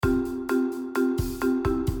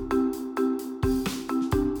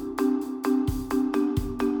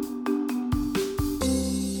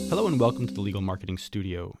welcome to the Legal Marketing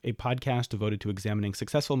Studio, a podcast devoted to examining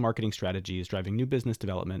successful marketing strategies driving new business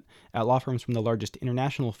development at law firms from the largest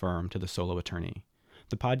international firm to the solo attorney.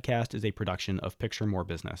 The podcast is a production of Picture More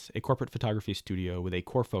Business, a corporate photography studio with a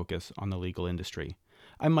core focus on the legal industry.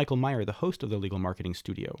 I'm Michael Meyer, the host of the Legal Marketing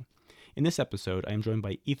Studio. In this episode, I am joined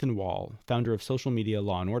by Ethan Wall, founder of Social Media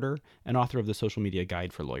Law & Order and author of the Social Media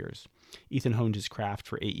Guide for Lawyers. Ethan honed his craft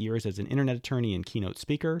for 8 years as an internet attorney and keynote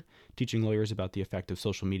speaker, teaching lawyers about the effect of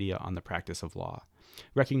social media on the practice of law.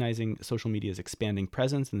 Recognizing social media's expanding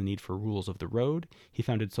presence and the need for rules of the road, he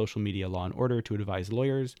founded Social Media Law & Order to advise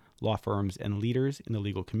lawyers, law firms, and leaders in the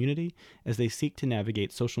legal community as they seek to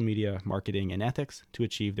navigate social media marketing and ethics to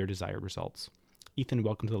achieve their desired results. Ethan,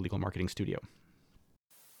 welcome to the Legal Marketing Studio.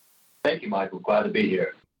 Thank you, Michael. Glad to be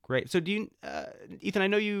here. Great. So do you, Ethan, I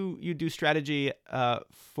know you do strategy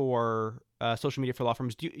for social media for law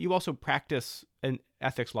firms. Do you also practice an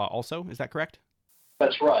ethics law also? Is that correct?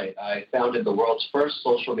 That's right. I founded the world's first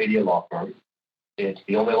social media law firm. It's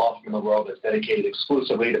the only law firm in the world that's dedicated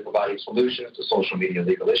exclusively to providing solutions to social media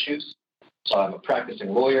legal issues. So I'm a practicing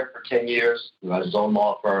lawyer for 10 years who has his own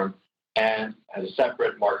law firm and has a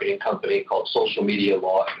separate marketing company called Social Media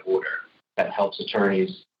Law & Order that helps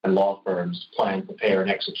attorneys and law firms plan, prepare, and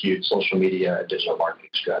execute social media and digital marketing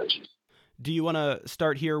strategies. Do you want to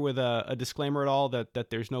start here with a disclaimer at all that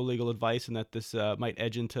there's no legal advice and that this might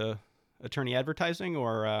edge into attorney advertising,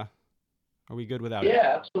 or are we good without it?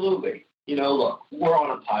 Yeah, absolutely. Look, we're on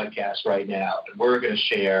a podcast right now, and we're going to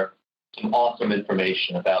share some awesome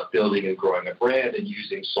information about building and growing a brand and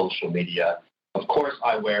using social media. Of course,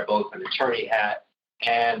 I wear both an attorney hat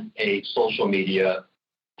and a social media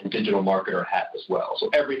and digital marketer hat as well. So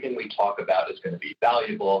everything we talk about is going to be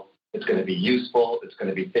valuable. It's going to be useful. It's going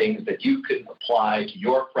to be things that you can apply to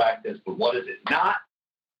your practice. But what is it not?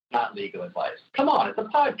 Not legal advice. Come on, it's a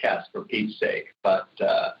podcast for Pete's sake. But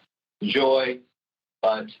enjoy,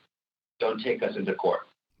 but don't take us into court.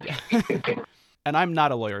 And I'm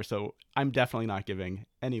not a lawyer, so I'm definitely not giving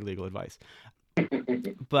any legal advice.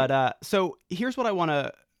 But so here's what I want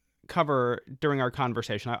to cover during our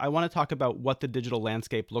conversation. I want to talk about what the digital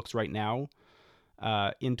landscape looks right now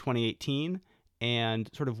in 2018 and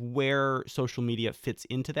sort of where social media fits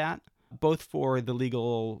into that, both for the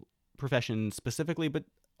legal profession specifically, but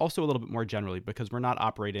also a little bit more generally, because we're not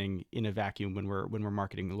operating in a vacuum when we're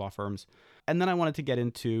marketing law firms. And then I wanted to get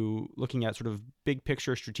into looking at sort of big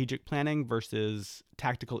picture strategic planning versus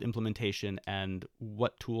tactical implementation and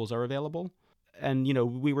what tools are available. And,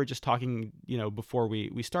 we were just talking, before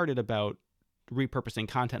we started about repurposing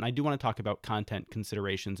content. And I do want to talk about content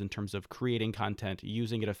considerations in terms of creating content,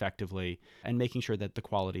 using it effectively, and making sure that the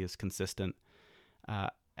quality is consistent.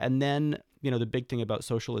 And then, the big thing about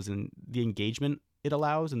social is in the engagement it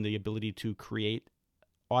allows and the ability to create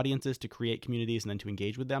audiences, to create communities, and then to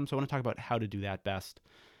engage with them. So I want to talk about how to do that best.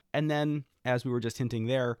 And then, as we were just hinting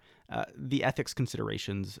there, the ethics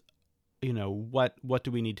considerations. What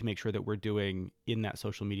do we need to make sure that we're doing in that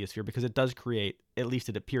social media sphere? Because it does create, at least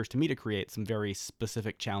it appears to me to create, some very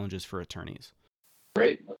specific challenges for attorneys.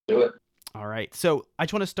 Great, let's do it. All right. So I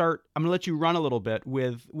just want to start, I'm going to let you run a little bit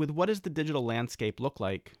with what does the digital landscape look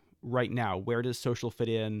like right now? Where does social fit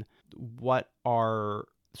in? What are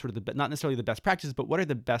sort of not necessarily the best practices, but what are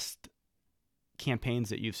the best campaigns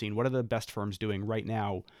that you've seen? What are the best firms doing right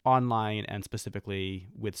now online and specifically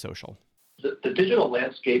with social? The digital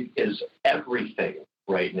landscape is everything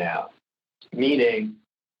right now, meaning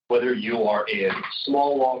whether you are in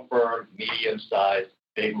small law firm, medium-sized,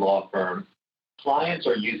 big law firm, clients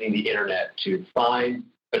are using the internet to find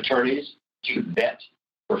attorneys, to vet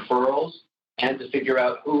referrals, and to figure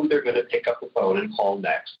out who they're going to pick up the phone and call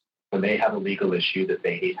next when they have a legal issue that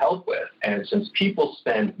they need help with. And since people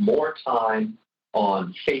spend more time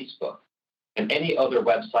on Facebook and any other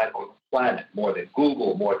website on the planet, more than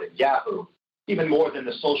Google, more than Yahoo, even more than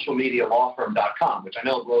the socialmedialawfirm.com, which I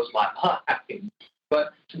know blows my mind.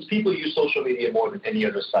 But since people use social media more than any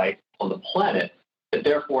other site on the planet, it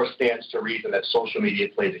therefore stands to reason that social media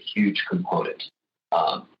plays a huge component.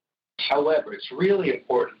 However, it's really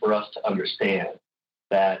important for us to understand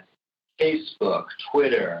that Facebook,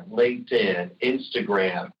 Twitter, LinkedIn,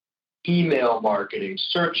 Instagram, email marketing,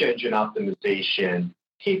 search engine optimization,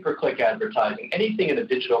 pay-per-click advertising, anything in the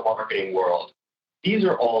digital marketing world, these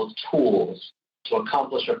are all tools to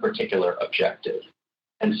accomplish a particular objective.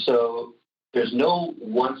 And so there's no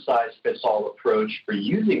one-size-fits-all approach for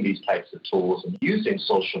using these types of tools and using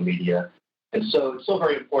social media. And so it's so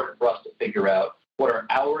very important for us to figure out what are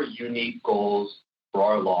our unique goals for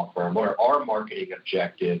our law firm, what are our marketing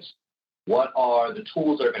objectives, what are the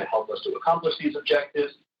tools that are going to help us to accomplish these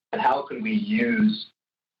objectives, and how can we use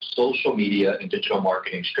social media and digital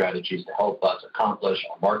marketing strategies to help us accomplish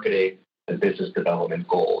our marketing and business development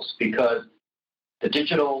goals, because the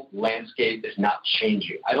digital landscape is not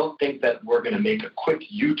changing. I don't think that we're going to make a quick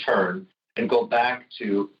U-turn and go back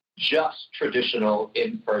to just traditional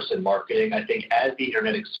in-person marketing. I think as the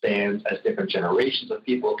internet expands, as different generations of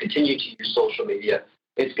people continue to use social media,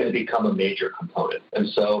 it's going to become a major component. And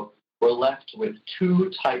so we're left with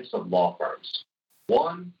two types of law firms.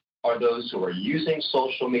 One are those who are using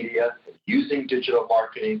social media, using digital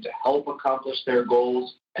marketing to help accomplish their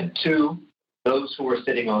goals. And two, those who are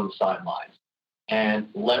sitting on the sidelines and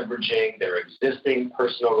leveraging their existing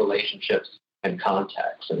personal relationships and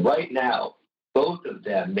contacts. And right now, both of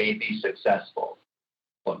them may be successful.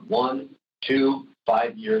 But 1, 2,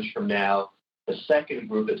 5 years from now, the second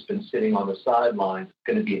group that's been sitting on the sidelines is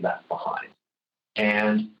going to be left behind.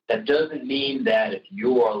 And that doesn't mean that if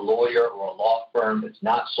you are a lawyer or a law firm that's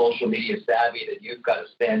not social media savvy, that you've got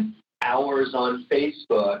to spend hours on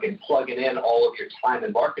Facebook and plugging in all of your time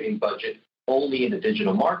and marketing budget only into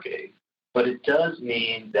digital marketing. But it does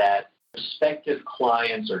mean that prospective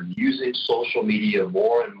clients are using social media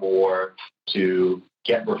more and more to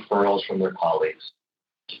get referrals from their colleagues,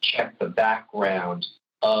 to check the background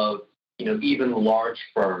of, even large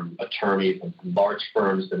firm attorneys and large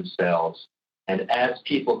firms themselves. And as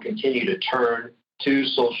people continue to turn to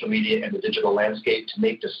social media and the digital landscape to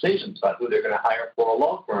make decisions about who they're going to hire for a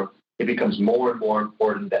law firm, it becomes more and more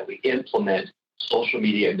important that we implement social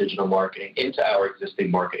media and digital marketing into our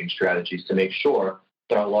existing marketing strategies to make sure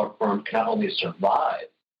that our law firm can not only survive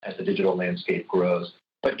as the digital landscape grows,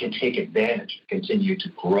 but can take advantage and continue to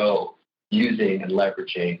grow using and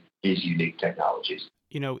leveraging these unique technologies.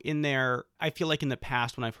 In there, I feel like in the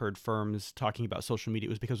past when I've heard firms talking about social media, it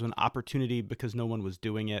was because of an opportunity because no one was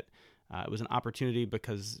doing it. It was an opportunity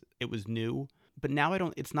because it was new. But now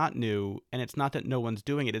it's not new, and it's not that no one's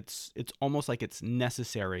doing it. It's almost like it's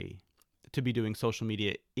necessary to be doing social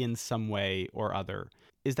media in some way or other.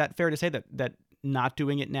 Is that fair to say that not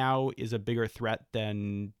doing it now is a bigger threat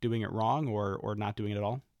than doing it wrong or not doing it at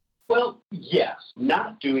all? Well, yes.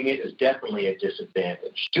 Not doing it is definitely a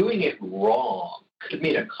disadvantage. Doing it wrong could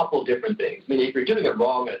mean a couple different things. I mean, if you're doing it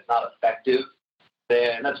wrong and it's not effective,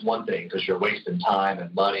 then that's one thing because you're wasting time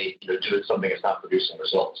and money, doing something that's not producing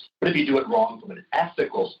results. But if you do it wrong from an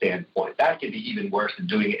ethical standpoint, that could be even worse than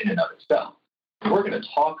doing it in and of itself. And we're going to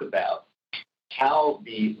talk about how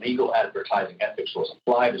the legal advertising ethics was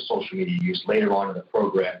applied to social media use later on in the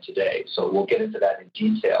program today. So we'll get into that in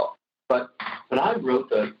detail. But when I wrote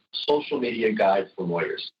the Social Media Guide for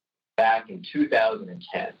Lawyers back in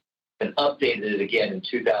 2010 and updated it again in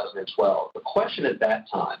 2012, the question at that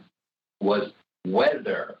time was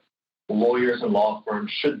whether lawyers and law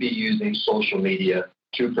firms should be using social media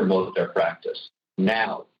to promote their practice.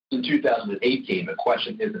 Now, in 2018, the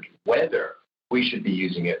question isn't whether we should be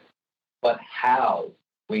using it, but how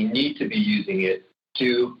we need to be using it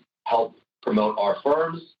to help promote our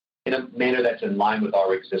firms in a manner that's in line with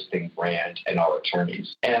our existing brand and our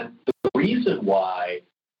attorneys. And the reason why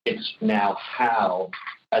it's now how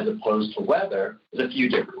as opposed to whether is a few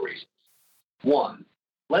different reasons. One,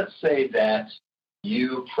 let's say that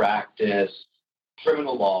you practice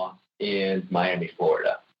criminal law in Miami,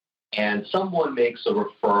 Florida, and someone makes a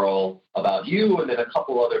referral about you and then a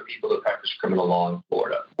couple other people who practice criminal law in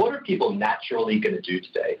Florida. What are people naturally going to do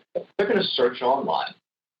today? They're going to search online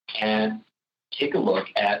and take a look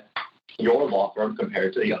at your law firm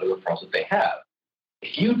compared to the other referrals that they have.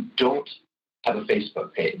 If you don't have a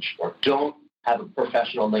Facebook page or don't have a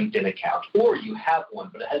professional LinkedIn account, or you have one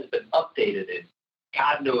but it hasn't been updated in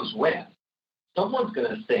God knows when, someone's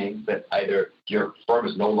going to think that either your firm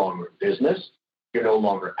is no longer in business, you're no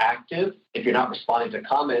longer active. If you're not responding to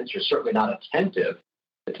comments, you're certainly not attentive.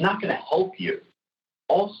 It's not going to help you.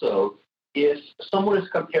 Also, if someone is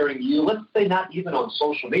comparing you, let's say not even on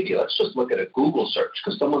social media, let's just look at a Google search,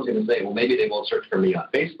 because someone's going to say, well, maybe they won't search for me on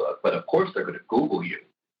Facebook, but of course they're going to Google you.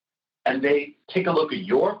 And they take a look at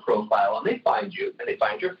your profile, and they find you, and they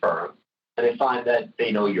find your firm, and they find that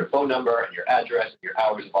they know your phone number and your address and your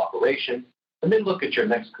hours of operation, and they look at your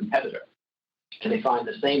next competitor. And they find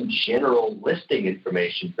the same general listing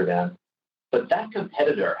information for them, but that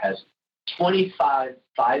competitor has 25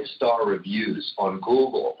 five-star reviews on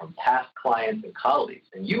Google from past clients and colleagues,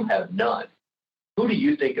 and you have none. Who do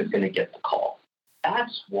you think is going to get the call?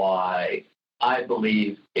 That's why I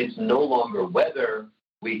believe it's no longer whether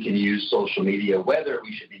we can use social media, whether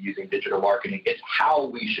we should be using digital marketing, it's how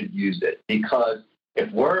we should use it. Because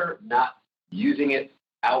if we're not using it,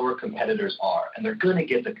 our competitors are, and they're going to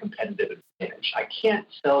get the competitive advantage. I can't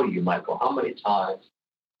tell you, Michael, how many times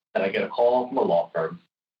that I get a call from a law firm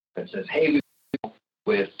that says, hey,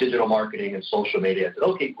 with digital marketing and social media. I said,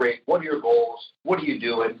 okay, great. What are your goals? What are you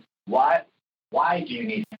doing? Why do you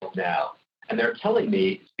need help now? And they're telling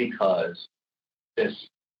me it's because this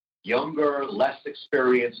younger, less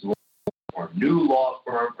experienced or new law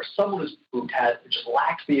firm or someone who just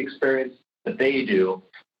lacks the experience that they do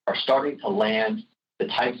are starting to land the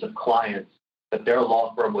types of clients that their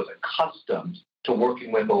law firm was accustomed to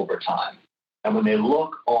working with over time. And when they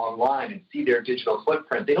look online and see their digital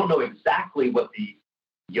footprint, they don't know exactly what the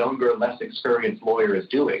younger, less experienced lawyer is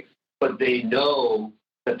doing, but they know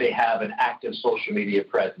that they have an active social media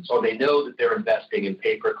presence, or they know that they're investing in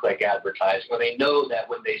pay-per-click advertising, or they know that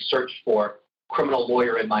when they search for criminal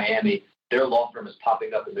lawyer in Miami, their law firm is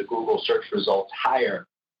popping up in the Google search results higher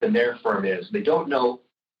than their firm is. They don't know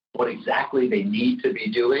what exactly they need to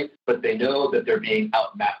be doing, but they know that they're being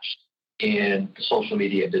outmatched in the social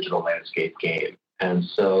media and digital landscape game. And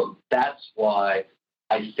so that's why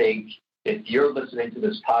I think if you're listening to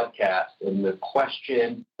this podcast and the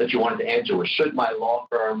question that you wanted to answer was, should my law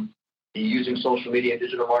firm be using social media and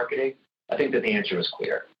digital marketing? I think that the answer is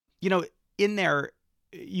clear. In there,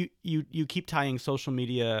 you keep tying social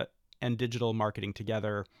media and digital marketing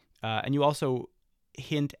together, and you also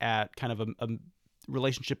hint at kind of a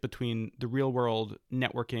relationship between the real world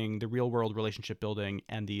networking, the real world relationship building,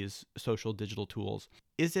 and these social digital tools.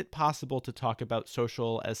 Is it possible to talk about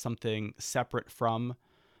social as something separate from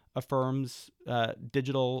a firm's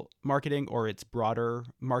digital marketing or its broader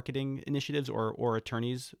marketing initiatives or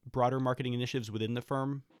attorneys' broader marketing initiatives within the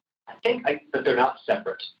firm? I think that they're not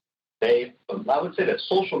separate. I would say that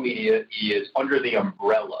social media is under the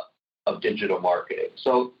umbrella of digital marketing.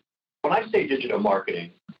 So when I say digital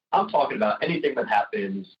marketing, I'm talking about anything that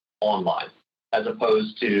happens online as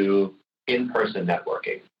opposed to in-person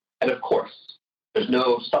networking. And of course, there's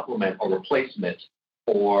no supplement or replacement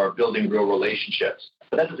for building real relationships.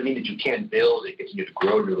 But that doesn't mean that you can't build and continue to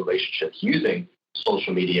grow new relationships using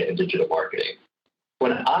social media and digital marketing.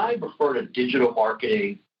 When I refer to digital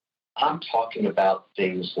marketing, I'm talking about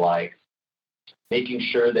things like making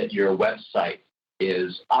sure that your website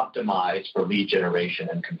is optimized for lead generation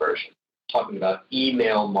and conversion. Talking about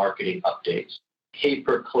email marketing updates,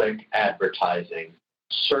 pay-per-click advertising,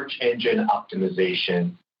 search engine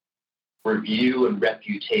optimization, review and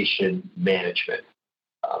reputation management.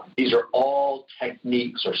 These are all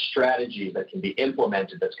techniques or strategies that can be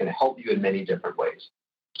implemented that's going to help you in many different ways.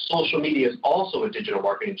 Social media is also a digital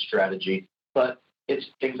marketing strategy, but it's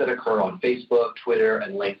things that occur on Facebook, Twitter,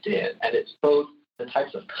 and LinkedIn. And it's both the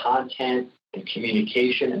types of content and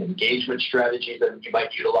communication and engagement strategies that you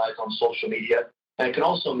might utilize on social media. And it can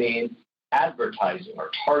also mean advertising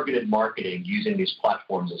or targeted marketing using these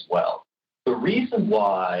platforms as well. The reason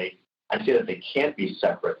why I say that they can't be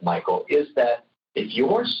separate, Michael, is that if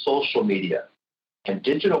your social media and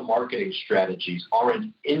digital marketing strategies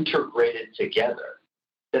aren't integrated together,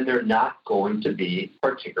 then they're not going to be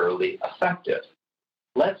particularly effective.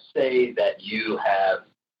 Let's say that you have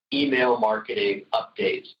email marketing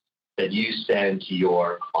updates that you send to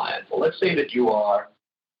your client. Well, let's say that you are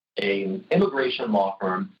an immigration law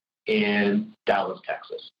firm in Dallas,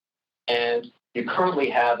 Texas, and you currently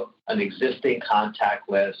have an existing contact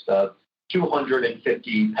list of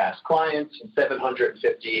 250 past clients and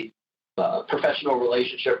 750 professional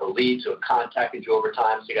relationship or leads who have contacted you over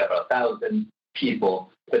time. So you got about 1,000 people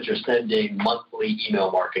that you're sending monthly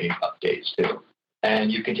email marketing updates to. And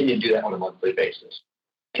you continue to do that on a monthly basis.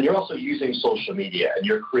 And you're also using social media and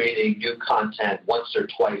you're creating new content once or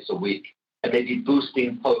twice a week and maybe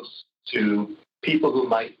boosting posts to people who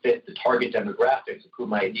might fit the target demographics of who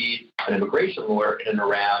might need an immigration lawyer in and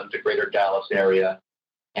around the greater Dallas area.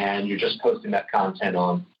 And you're just posting that content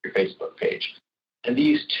on your Facebook page. And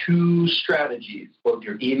these two strategies, both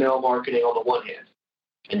your email marketing on the one hand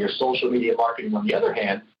and your social media marketing on the other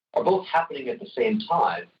hand, are both happening at the same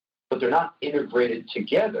time, but they're not integrated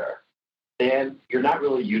together, then you're not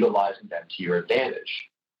really utilizing them to your advantage.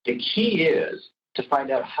 The key is to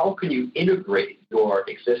find out how can you integrate your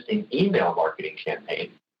existing email marketing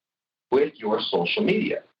campaign with your social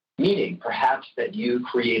media. Meaning perhaps that you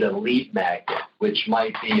create a lead magnet, which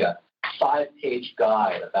might be a 5-page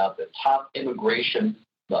guide about the top immigration,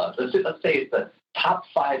 let's say it's the top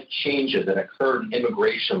 5 changes that occurred in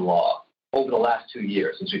immigration law over the last 2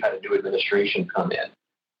 years since we've had a new administration come in.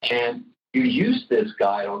 And you use this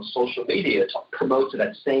guide on social media to promote to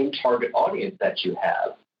that same target audience that you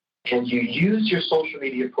have. And you use your social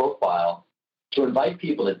media profile to invite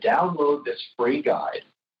people to download this free guide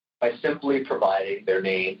by simply providing their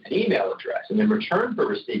name and email address. And in return for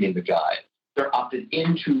receiving the guide, they're opted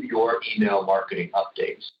into your email marketing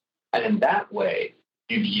updates. And in that way,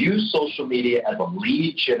 you've used social media as a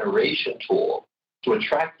lead generation tool to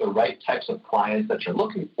attract the right types of clients that you're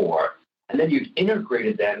looking for. And then you've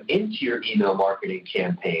integrated them into your email marketing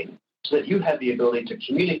campaign so that you have the ability to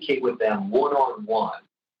communicate with them one-on-one,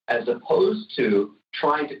 as opposed to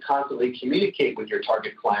trying to constantly communicate with your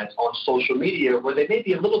target clients on social media where they may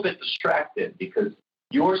be a little bit distracted because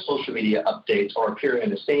your social media updates are appearing in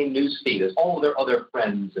the same news feed as all of their other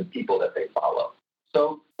friends and people that they follow.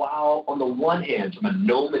 So while on the one hand, from a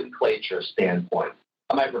nomenclature standpoint,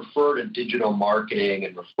 I might refer to digital marketing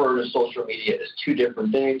and refer to social media as two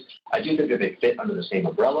different things, I do think that they fit under the same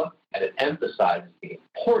umbrella, and it emphasizes the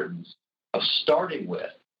importance of starting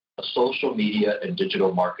with a social media and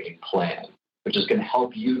digital marketing plan, which is going to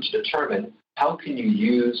help you to determine how can you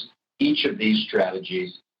use each of these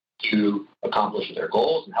strategies to accomplish their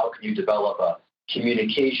goals, and how can you develop a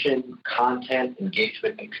communication, content,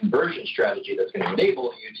 engagement, and conversion strategy that's going to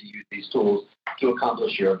enable you to use these tools to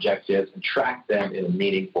accomplish your objectives and track them in a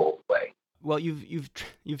meaningful way. Well, you've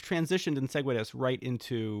transitioned and segued us right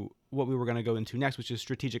into what we were going to go into next, which is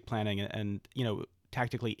strategic planning and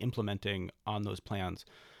tactically implementing on those plans.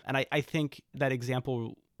 And I think that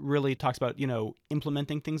example really talks about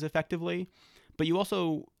implementing things effectively. But you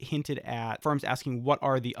also hinted at firms asking what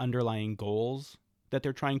are the underlying goals that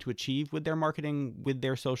they're trying to achieve with their marketing, with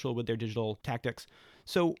their social, with their digital tactics.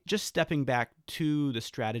 So just stepping back to the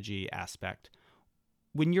strategy aspect,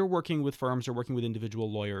 when you're working with firms or working with individual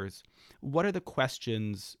lawyers, what are the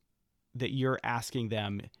questions that you're asking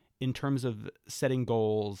them in terms of setting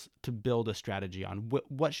goals to build a strategy on?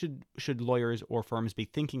 What should lawyers or firms be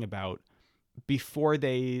thinking about before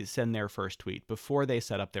they send their first tweet, before they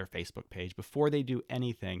set up their Facebook page, before they do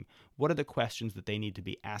anything? What are the questions that they need to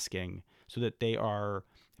be asking so that they are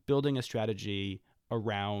building a strategy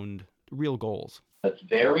around real goals? The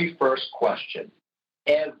very first question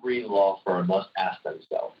every law firm must ask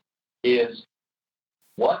themselves is,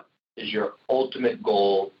 what is your ultimate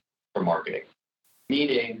goal for marketing?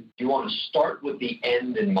 Meaning, you want to start with the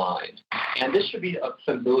end in mind. And this should be a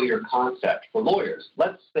familiar concept for lawyers.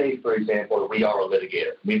 Let's say, for example, we are a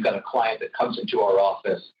litigator. We've got a client that comes into our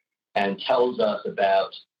office and tells us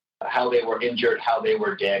about how they were injured, how they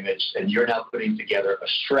were damaged, and you're now putting together a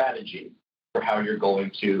strategy for how you're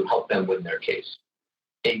going to help them win their case.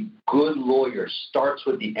 A good lawyer starts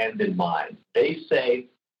with the end in mind. They say,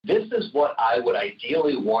 this is what I would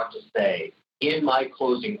ideally want to say in my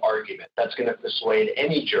closing argument that's going to persuade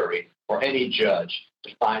any jury or any judge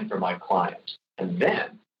to find for my client. And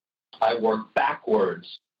then I work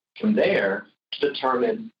backwards from there to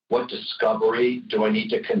determine what discovery do I need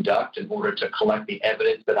to conduct in order to collect the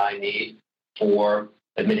evidence that I need for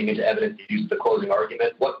admitting into evidence to use the closing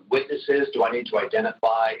argument. What witnesses do I need to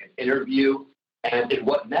identify and interview? And in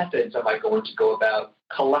what methods am I going to go about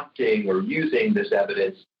collecting or using this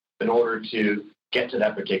evidence in order to get to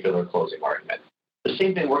that particular closing argument? The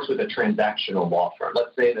same thing works with a transactional law firm.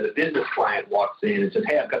 Let's say that a business client walks in and says,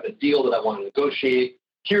 hey, I've got the deal that I want to negotiate.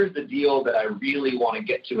 Here's the deal that I really want to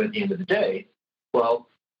get to at the end of the day. Well,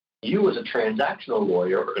 you as a transactional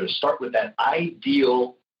lawyer are going to start with that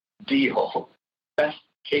ideal deal, best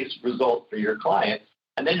case result for your client,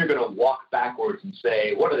 and then you're going to walk backwards and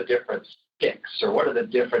say, what are the different sticks or what are the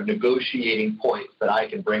different negotiating points that I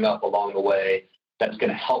can bring up along the way that's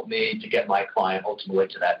going to help me to get my client ultimately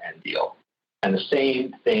to that end deal. And the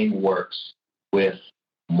same thing works with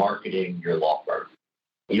marketing your law firm.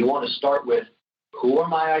 You want to start with, who are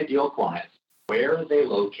my ideal clients? Where are they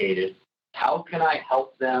located? How can I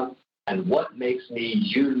help them? And what makes me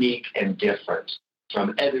unique and different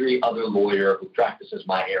from every other lawyer who practices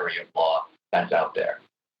my area of law that's out there?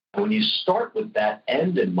 And when you start with that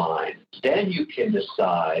end in mind, then you can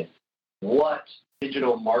decide what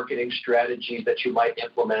digital marketing strategies that you might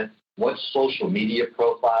implement, what social media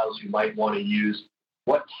profiles you might want to use,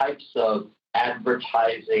 what types of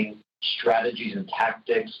advertising strategies and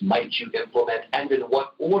tactics might you implement, and in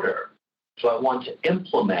what order do I want to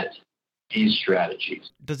implement these strategies.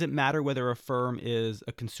 Does it matter whether a firm is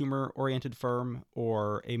a consumer-oriented firm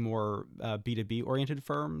or a more B2B-oriented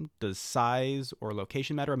firm? Does size or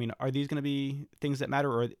location matter? I mean, are these going to be things that matter,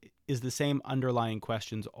 or is the same underlying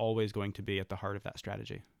questions always going to be at the heart of that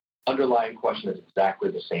strategy? Underlying question is exactly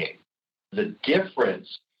the same. The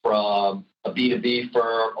difference from a B2B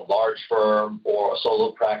firm, a large firm, or a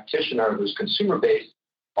solo practitioner who's consumer-based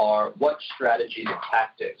are what strategies and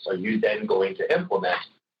tactics are you then going to implement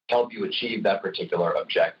to help you achieve that particular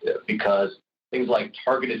objective. Because things like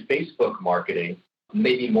targeted Facebook marketing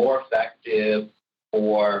may be more effective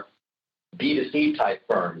for B2C type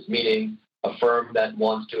firms, meaning a firm that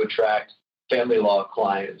wants to attract family law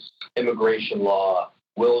clients, immigration law,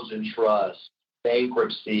 wills and trusts,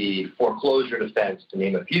 bankruptcy, foreclosure defense, to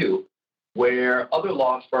name a few. where other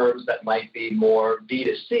law firms that might be more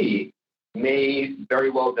B2C may very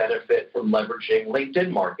well benefit from leveraging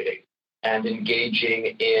LinkedIn marketing and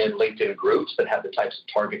engaging in LinkedIn groups that have the types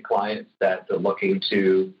of target clients that they're looking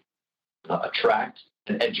to attract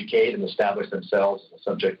and educate and establish themselves as a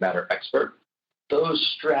subject matter expert.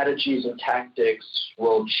 Those strategies and tactics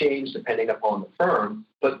will change depending upon the firm,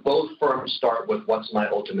 but both firms start with what's my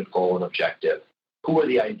ultimate goal and objective? Who are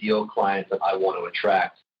the ideal clients that I want to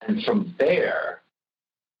attract? And from there,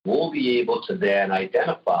 we'll be able to then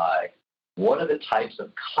identify what are the types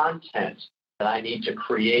of content that I need to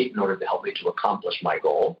create in order to help me to accomplish my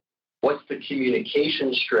goal? What's the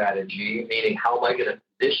communication strategy, meaning how am I going to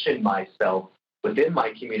position myself within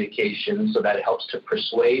my communication so that it helps to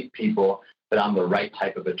persuade people that I'm the right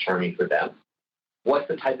type of attorney for them? What's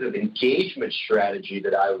the type of engagement strategy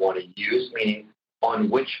that I want to use, meaning on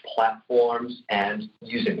which platforms and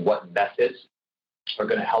using what methods are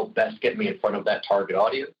going to help best get me in front of that target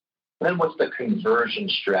audience? And then what's the conversion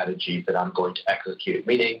strategy that I'm going to execute?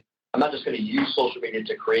 Meaning, I'm not just going to use social media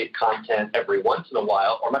to create content every once in a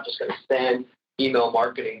while, or I'm not just going to send email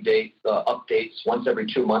marketing updates once every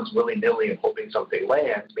 2 months willy-nilly and hoping something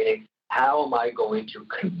lands, meaning how am I going to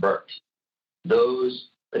convert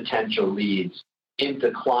those potential leads into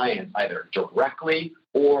clients either directly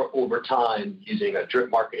or over time using a drip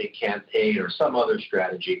marketing campaign or some other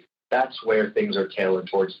strategy? That's where things are tailored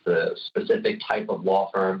towards the specific type of law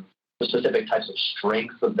firm, the specific types of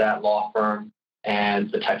strengths of that law firm,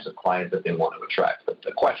 and the types of clients that they want to attract. But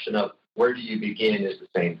the question of where do you begin is the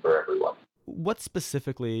same for everyone. What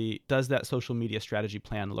specifically does that social media strategy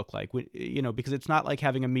plan look like? Because it's not like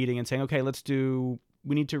having a meeting and saying, okay,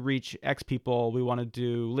 we need to reach X people. We want to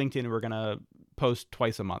do LinkedIn. We're going to post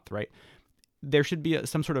twice a month, right? There should be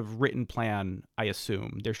some sort of written plan, I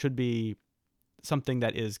assume. There should be something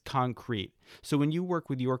that is concrete. So when you work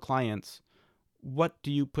with your clients, what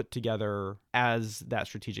do you put together as that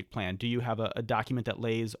strategic plan? Do you have a document that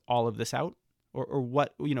lays all of this out? Or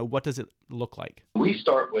what does it look like? We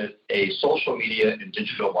start with a social media and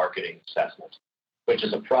digital marketing assessment, which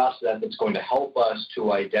is a process that's going to help us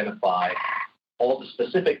to identify all the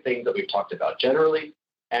specific things that we've talked about generally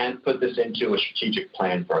and put this into a strategic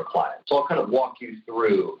plan for a client. So I'll kind of walk you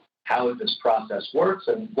through how this process works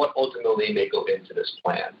and what ultimately may go into this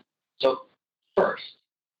plan. So first,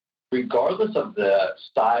 regardless of the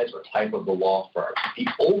size or type of the law firm, the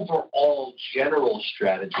overall general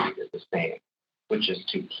strategy is the same, which is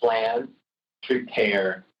to plan,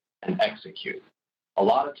 prepare, and execute. A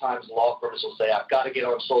lot of times law firms will say, I've got to get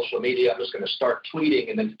on social media, I'm just going to start tweeting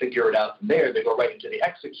and then figure it out from there. They go right into the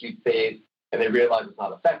execute phase and they realize it's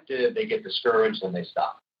not effective, they get discouraged and they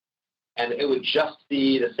stop. And it would just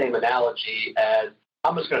be the same analogy as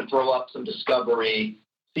I'm just going to throw up some discovery,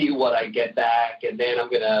 see what I get back, and then I'm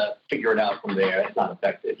going to figure it out from there. It's not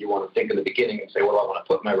effective. You want to think in the beginning and say, what do I want to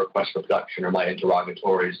put in my request for production or my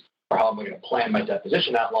interrogatories, or how am I going to plan my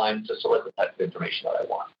deposition outline to solicit the type of information that I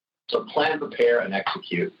want. So plan, prepare, and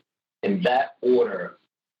execute. In that order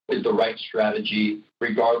is the right strategy,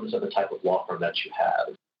 regardless of the type of law firm that you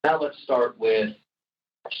have. Now let's start with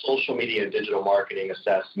social media and digital marketing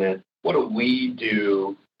assessment. What do we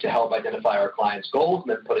do to help identify our clients' goals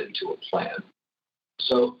and then put it into a plan?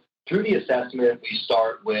 So through the assessment, we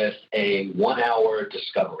start with a 1-hour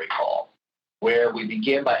discovery call where we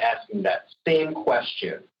begin by asking that same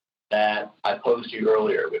question that I posed to you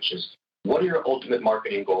earlier, which is, what are your ultimate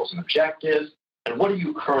marketing goals and objectives, and what are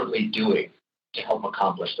you currently doing to help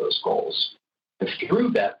accomplish those goals? And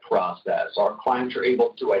through that process, our clients are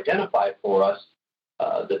able to identify for us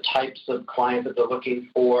the types of clients that they're looking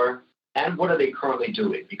for and what are they currently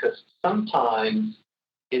doing, because sometimes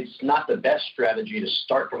it's not the best strategy to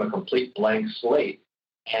start from a complete blank slate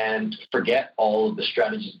and forget all of the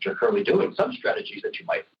strategies that you're currently doing. Some strategies that you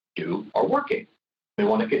might do are working. We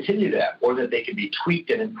want to continue that, or that they can be tweaked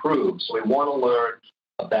and improved. So we want to learn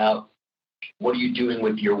about what are you doing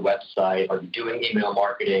with your website? Are you doing email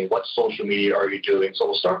marketing? What social media are you doing? So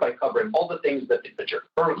we'll start by covering all the things that you're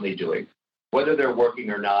currently doing, whether they're working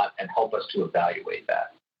or not, and help us to evaluate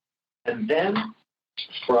that. And then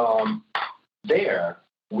from there,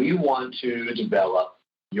 we want to develop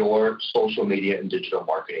your social media and digital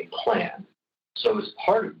marketing plan. So as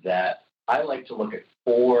part of that, I like to look at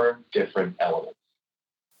 4 different elements.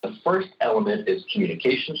 The first element is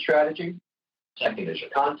communication strategy. Second is your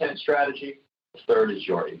content strategy. The third is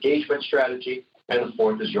your engagement strategy. And the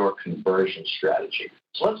fourth is your conversion strategy.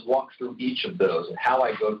 So let's walk through each of those and how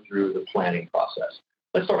I go through the planning process.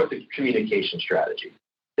 Let's start with the communication strategy.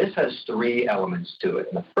 This has 3 elements to it.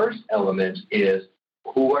 And the first element is,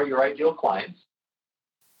 who are your ideal clients?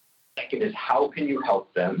 Second is, how can you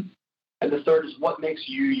help them? And the third is what makes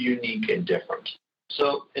you unique and different.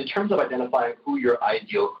 So in terms of identifying who your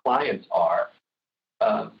ideal clients are,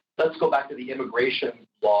 let's go back to the immigration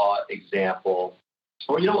law example.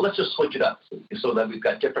 Or, let's just switch it up so that we've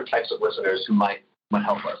got different types of listeners who might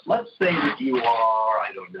help us. Let's say that you are,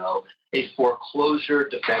 I don't know, a foreclosure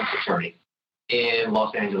defense attorney in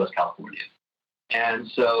Los Angeles, California. And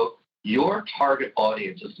so your target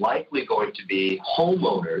audience is likely going to be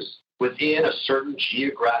homeowners within a certain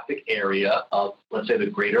geographic area of, let's say, the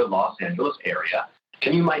greater Los Angeles area.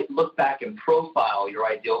 And you might look back and profile your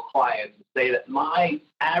ideal clients and say that my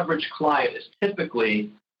average client is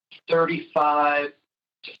typically 35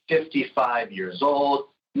 to 55 years old.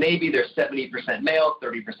 Maybe they're 70% male,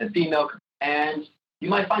 30% female. And you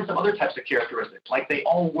might find some other types of characteristics, like they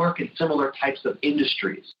all work in similar types of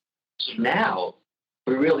industries. So now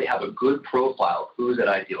we really have a good profile of who's that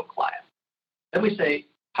ideal client. Then we say,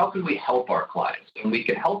 how can we help our clients? And we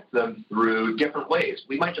can help them through different ways.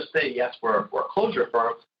 We might just say, yes, we're a foreclosure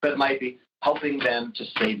firm, but it might be helping them to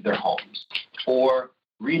save their homes or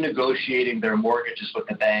renegotiating their mortgages with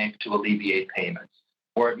the bank to alleviate payments.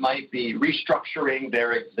 Or it might be restructuring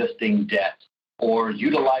their existing debt or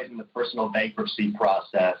utilizing the personal bankruptcy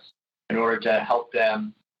process in order to help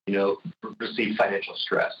them, receive financial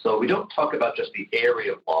stress. So we don't talk about just the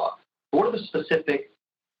area of law. What are the specific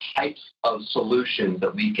types of solutions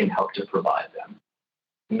that we can help to provide them?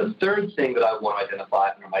 And the third thing that I want to identify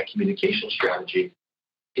under my communication strategy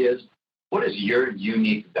is, what is your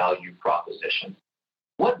unique value proposition?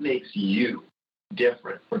 What makes you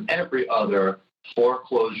different from every other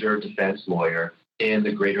foreclosure defense lawyer in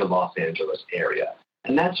the greater Los Angeles area?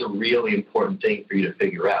 And that's a really important thing for you to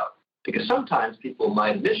figure out, because sometimes people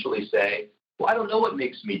might initially say, well, I don't know what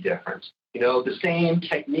makes me different. The same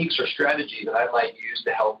techniques or strategies that I might use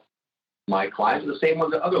to help my clients are the same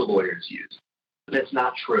ones that other lawyers use. But that's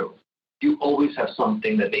not true. You always have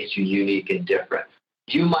something that makes you unique and different.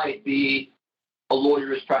 You might be a lawyer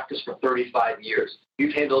who's practiced for 35 years.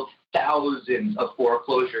 You've handled thousands of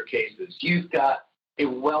foreclosure cases. You've got a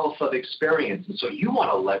wealth of experience, and so you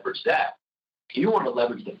want to leverage that. You want to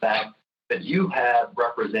leverage the fact that you have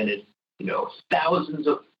represented, thousands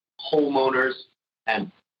of homeowners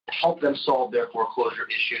and help them solve their foreclosure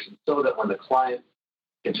issues, and so that when the client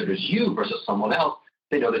considers you versus someone else,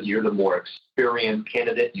 they know that you're the more experienced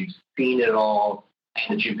candidate, you've seen it all,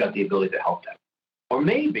 and that you've got the ability to help them. Or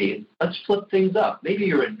maybe, let's flip things up. Maybe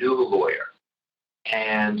you're a new lawyer,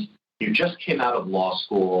 and you just came out of law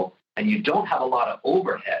school, and you don't have a lot of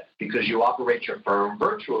overhead because you operate your firm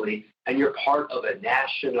virtually, and you're part of a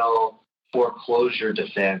national foreclosure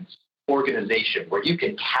defense organization where you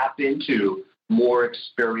can tap into more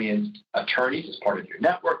experienced attorneys as part of your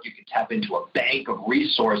network. You can tap into a bank of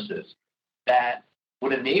resources that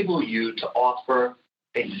would enable you to offer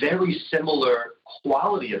a very similar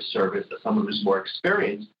quality of service to someone who's more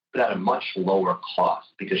experienced, but at a much lower cost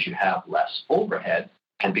because you have less overhead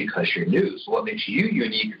and because you're new. So what makes you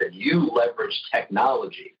unique is that you leverage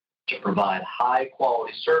technology to provide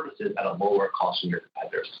high-quality services at a lower cost than your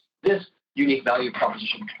competitors. This unique value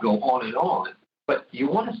proposition can go on, but you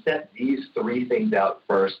want to set these three things out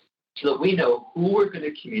first so that we know who we're going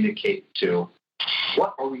to communicate to,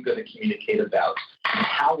 what are we going to communicate about, and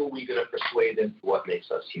how are we going to persuade them to what makes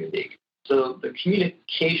us unique. So the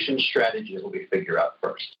communication strategy is what we figure out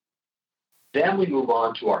first. Then we move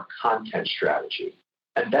on to our content strategy,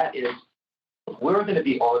 and that is we're going to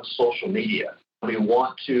be on social media. We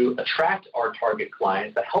want to attract our target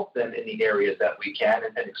clients, to help them in the areas that we can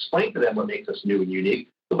and explain to them what makes us new and unique.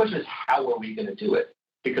 The question is, how are we going to do it?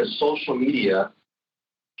 Because social media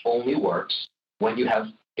only works when you have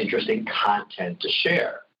interesting content to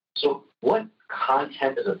share. So what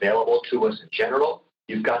content is available to us in general?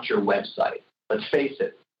 You've got your website. Let's face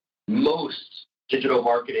it, most digital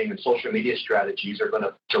marketing and social media strategies are going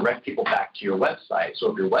to direct people back to your website.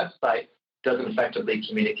 So if your website doesn't effectively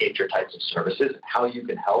communicate your types of services, how you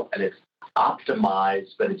can help, and it's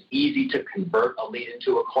optimized, but it's easy to convert a lead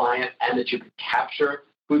into a client, and that you can capture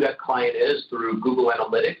who that client is through Google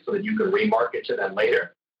Analytics so that you can remarket to them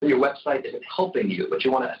later, then your website isn't helping you, but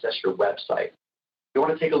you want to assess your website. You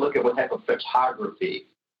want to take a look at what type of photography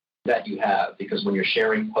that you have, because when you're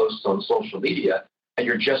sharing posts on social media and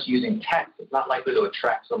you're just using text, it's not likely to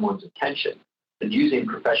attract someone's attention. And using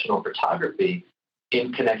professional photography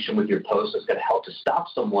in connection with your post is going to help to stop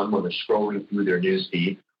someone when they're scrolling through their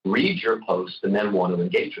newsfeed, read your post, and then want to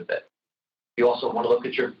engage with it. You also want to look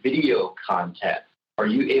at your video content. Are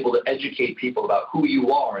you able to educate people about who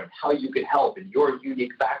you are and how you can help and your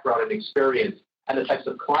unique background and experience and the types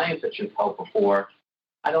of clients that you've helped before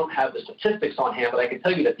I don't have the statistics on hand, but I can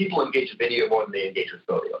tell you that people engage with video more than they engage with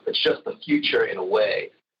photo. It's just the future, in a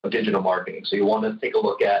way, of digital marketing. So you want to take a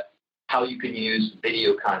look at how you can use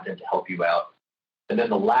video content to help you out. And then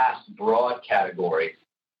the last broad category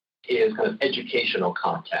is kind of educational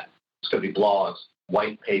content. It's going to be blogs,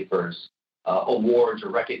 white papers, awards or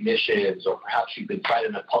recognitions, or perhaps you've been cited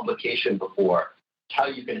in a publication before. How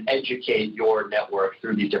you can educate your network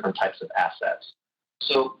through these different types of assets.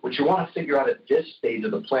 So what you want to figure out at this stage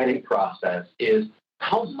of the planning process is,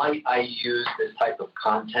 how might I use this type of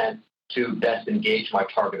content to best engage my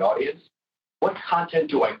target audience? What content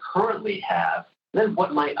do I currently have? And then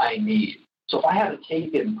what might I need? So if I haven't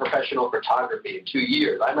taken professional photography in 2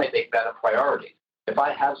 years, I might make that a priority. If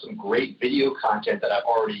I have some great video content that I've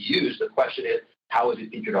already used, the question is, how is it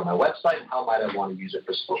featured on my website, and how might I want to use it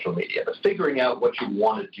for social media? But figuring out what you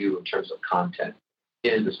want to do in terms of content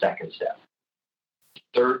is the second step.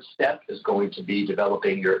 Third step is going to be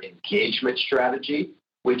developing your engagement strategy,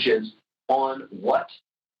 which is on what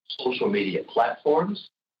social media platforms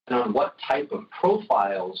and on what type of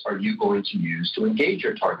profiles are you going to use to engage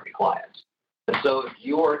your target clients. And so if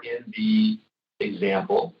you're in the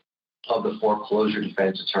example of the foreclosure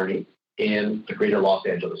defense attorney in the greater Los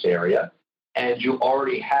Angeles area, and you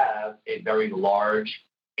already have a very large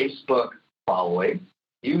Facebook following,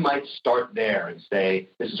 you might start there and say,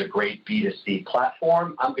 this is a great B2C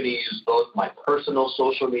platform. I'm going to use both my personal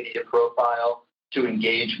social media profile to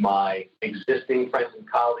engage my existing friends and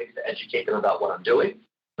colleagues to educate them about what I'm doing.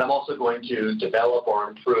 I'm also going to develop or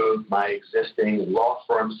improve my existing law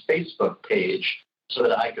firm's Facebook page so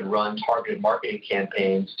that I can run targeted marketing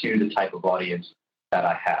campaigns to the type of audience that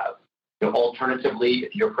I have. Alternatively,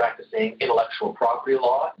 if you're practicing intellectual property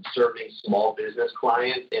law and serving small business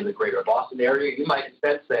clients in the greater Boston area, you might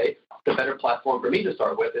instead say, the better platform for me to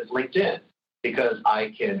start with is LinkedIn, because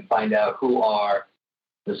I can find out who are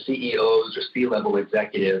the CEOs or C-level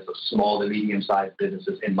executives of small to medium-sized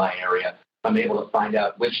businesses in my area. I'm able to find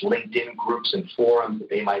out which LinkedIn groups and forums that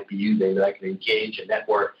they might be using that I can engage and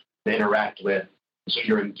network and interact with. So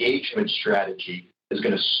your engagement strategy is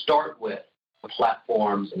going to start with the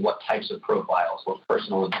platforms and what types of profiles, both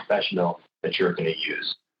personal and professional, that you're going to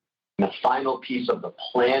use. And the final piece of the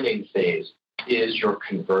planning phase is your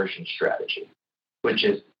conversion strategy, which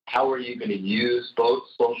is how are you going to use both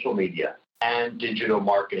social media and digital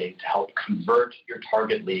marketing to help convert your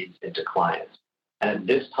target leads into clients. And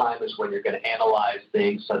this time is when you're going to analyze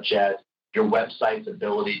things such as your website's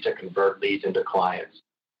ability to convert leads into clients,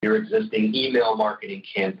 your existing email marketing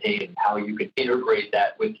campaign, how you can integrate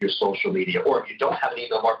that with your social media. Or if you don't have an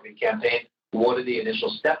email marketing campaign, what are the initial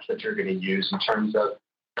steps that you're going to use in terms of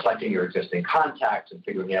collecting your existing contacts and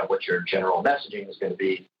figuring out what your general messaging is going to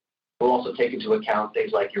be. We'll also take into account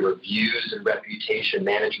things like your reviews and reputation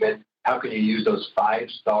management. How can you use those 5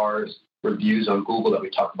 stars reviews on Google that we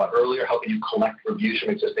talked about earlier? How can you collect reviews from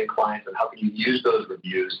existing clients, and how can you use those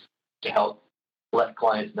reviews to help let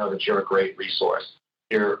clients know that you're a great resource?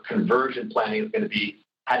 Your conversion planning is going to be,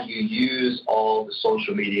 how do you use all the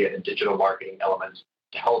social media and digital marketing elements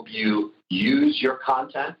to help you use your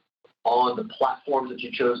content on the platforms that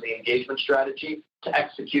you chose the engagement strategy to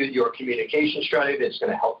execute your communication strategy that's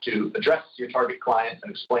going to help to address your target clients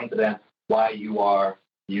and explain to them why you are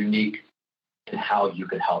unique and how you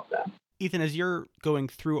can help them. Ethan, as you're going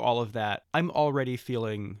through all of that, I'm already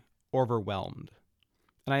feeling overwhelmed.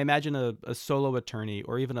 And I imagine a solo attorney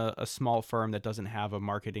or even a small firm that doesn't have a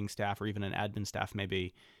marketing staff or even an admin staff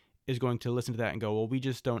maybe is going to listen to that and go, well, we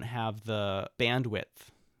just don't have the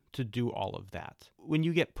bandwidth to do all of that. When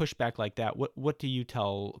you get pushback like that, what do you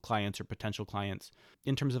tell clients or potential clients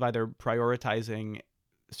in terms of either prioritizing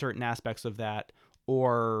certain aspects of that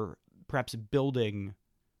or perhaps building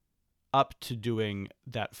up to doing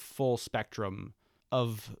that full spectrum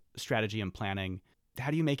of strategy and planning?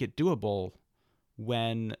 How do you make it doable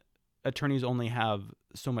when attorneys only have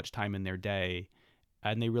so much time in their day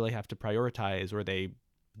and they really have to prioritize, or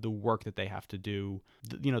the work that they have to do,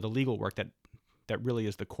 the legal work that really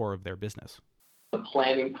is the core of their business? The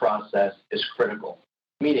planning process is critical,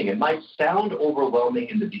 meaning it might sound overwhelming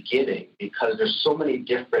in the beginning because there's so many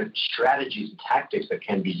different strategies and tactics that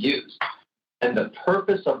can be used. And the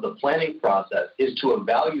purpose of the planning process is to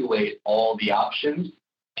evaluate all the options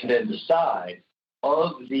and then decide,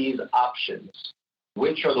 of these options,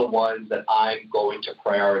 which are the ones that I'm going to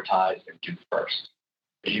prioritize and do first.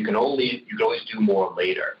 Because you can always do more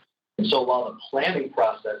later. And so while the planning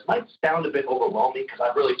process might sound a bit overwhelming because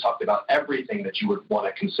I've really talked about everything that you would want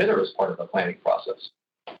to consider as part of the planning process,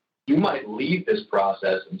 you might leave this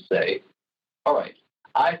process and say, all right,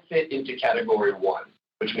 I fit into category 1.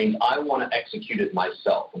 which means I want to execute it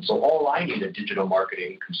myself. And so all I need a digital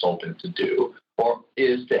marketing consultant to do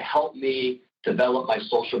is to help me develop my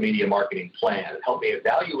social media marketing plan, help me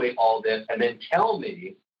evaluate all this, and then tell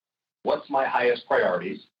me what's my highest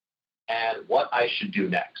priorities and what I should do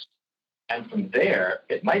next. And from there,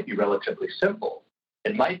 it might be relatively simple.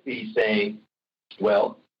 It might be saying,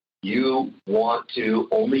 well, you want to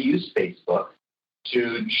only use Facebook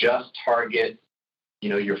to just target,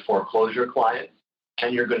 your foreclosure clients,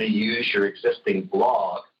 and you're going to use your existing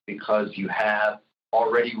blog because you have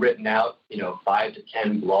already written out, 5 to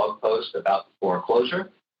 10 blog posts about foreclosure.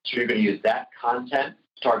 So you're going to use that content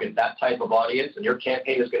to target that type of audience, and your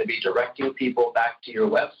campaign is going to be directing people back to your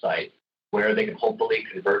website where they can hopefully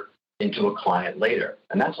convert into a client later.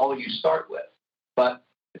 And that's all you start with. But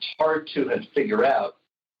it's hard to figure out,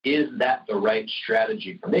 is that the right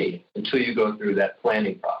strategy for me until you go through that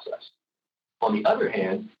planning process. On the other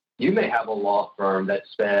hand, you may have a law firm that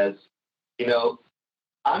says,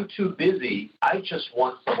 I'm too busy. I just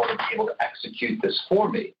want someone to be able to execute this for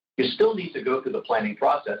me. You still need to go through the planning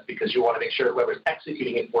process because you want to make sure whoever's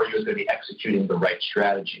executing it for you is going to be executing the right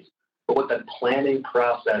strategies. But what the planning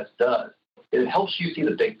process does is it helps you see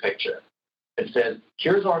the big picture. It says,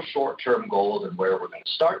 here's our short-term goals and where we're going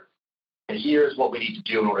to start. And here's what we need to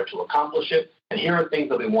do in order to accomplish it. And here are things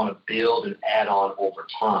that we want to build and add on over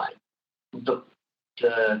time. The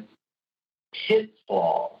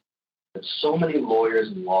pitfall that so many lawyers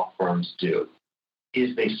and law firms do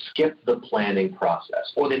is they skip the planning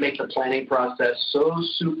process, or they make the planning process so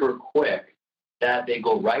super quick that they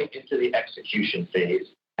go right into the execution phase,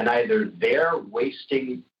 and either they're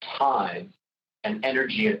wasting time and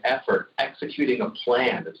energy and effort executing a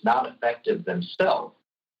plan that's not effective themselves,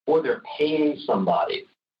 or they're paying somebody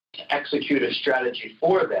to execute a strategy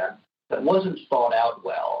for them that wasn't thought out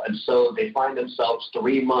well. And so they find themselves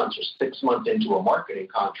 3 months or 6 months into a marketing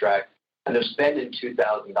contract, and they're spending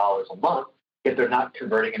 $2,000 a month if they're not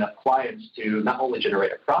converting enough clients to not only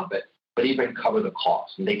generate a profit, but even cover the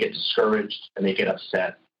cost. And they get discouraged, and they get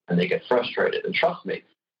upset, and they get frustrated. And trust me,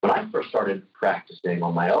 when I first started practicing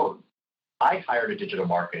on my own, I hired a digital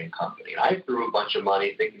marketing company, and I threw a bunch of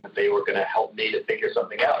money thinking that they were going to help me to figure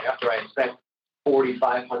something out. After I spent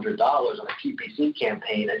 $4,500 on a PPC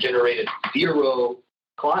campaign and generated 0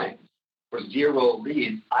 clients or 0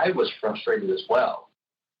 leads, I was frustrated as well.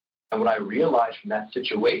 And what I realized from that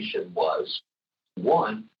situation was,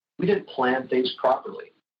 one, we didn't plan things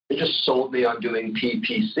properly. They just sold me on doing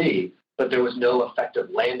PPC, but there was no effective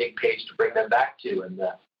landing page to bring them back to, and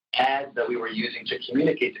the ads that we were using to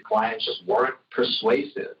communicate to clients just weren't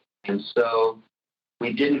persuasive. And so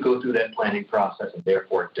we didn't go through that planning process, and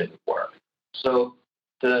therefore it didn't work. So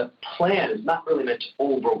the plan is not really meant to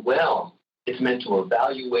overwhelm. It's meant to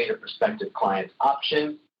evaluate a prospective client's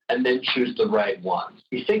options and then choose the right ones.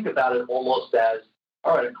 You think about it almost as,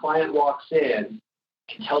 all right, a client walks in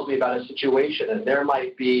and tells me about a situation, and there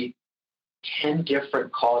might be 10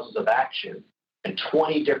 different causes of action and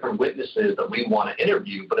 20 different witnesses that we want to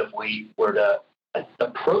interview. But if we were to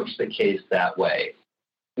approach the case that way,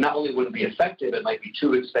 not only would it be effective, it might be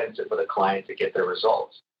too expensive for the client to get their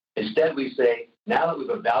results. Instead, we say, now that we've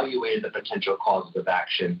evaluated the potential causes of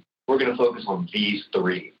action, we're going to focus on these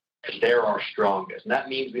 3 because they're our strongest. And that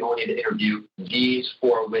means we only need to interview these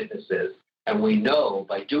 4 witnesses. And we know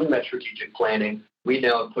by doing that strategic planning, we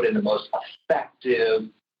now put in the most effective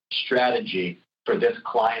strategy for this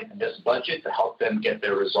client and this budget to help them get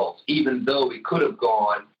their results. Even though we could have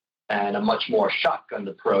gone and a much more shotgun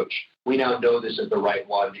approach, we now know this is the right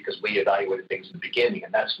one because we evaluated things in the beginning.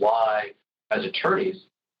 And that's why, as attorneys,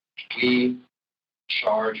 we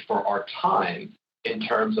charge for our time in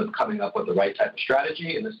terms of coming up with the right type of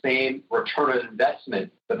strategy, and the same return on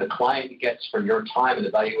investment that the client gets for your time in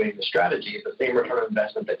evaluating the strategy is the same return on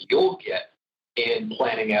investment that you'll get in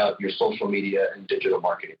planning out your social media and digital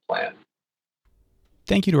marketing plan.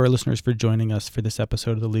 Thank you to our listeners for joining us for this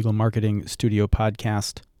episode of the Legal Marketing Studio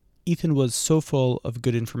podcast. Ethan was so full of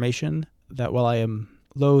good information that while I am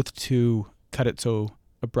loath to cut it so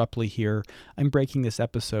abruptly here, I'm breaking this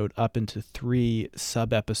episode up into 3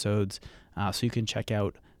 sub-episodes so you can check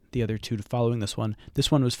out the other 2 following this one. This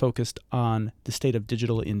one was focused on the state of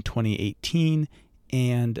digital in 2018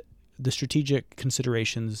 and the strategic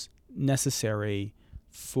considerations necessary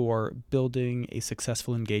for building a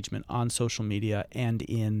successful engagement on social media and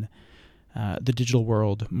in the digital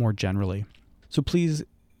world more generally. So please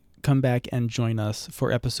come back and join us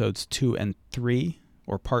for episodes 2 and 3,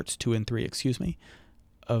 or parts 2 and 3,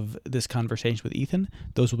 of this conversation with Ethan.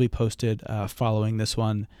 Those will be posted following this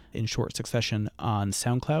one in short succession on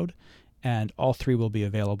SoundCloud, and all 3 will be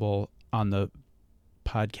available on the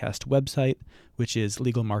podcast website, which is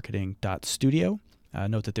legalmarketing.studio.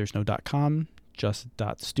 Note that there's no .com, just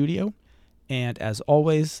 .studio. And as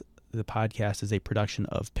always, the podcast is a production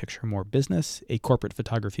of Picture More Business, a corporate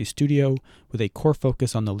photography studio with a core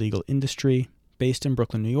focus on the legal industry, based in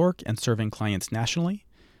Brooklyn, New York, and serving clients nationally.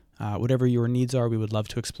 Whatever your needs are, we would love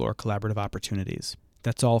to explore collaborative opportunities.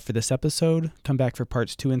 That's all for this episode. Come back for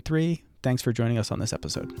parts 2 and 3. Thanks for joining us on this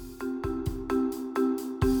episode.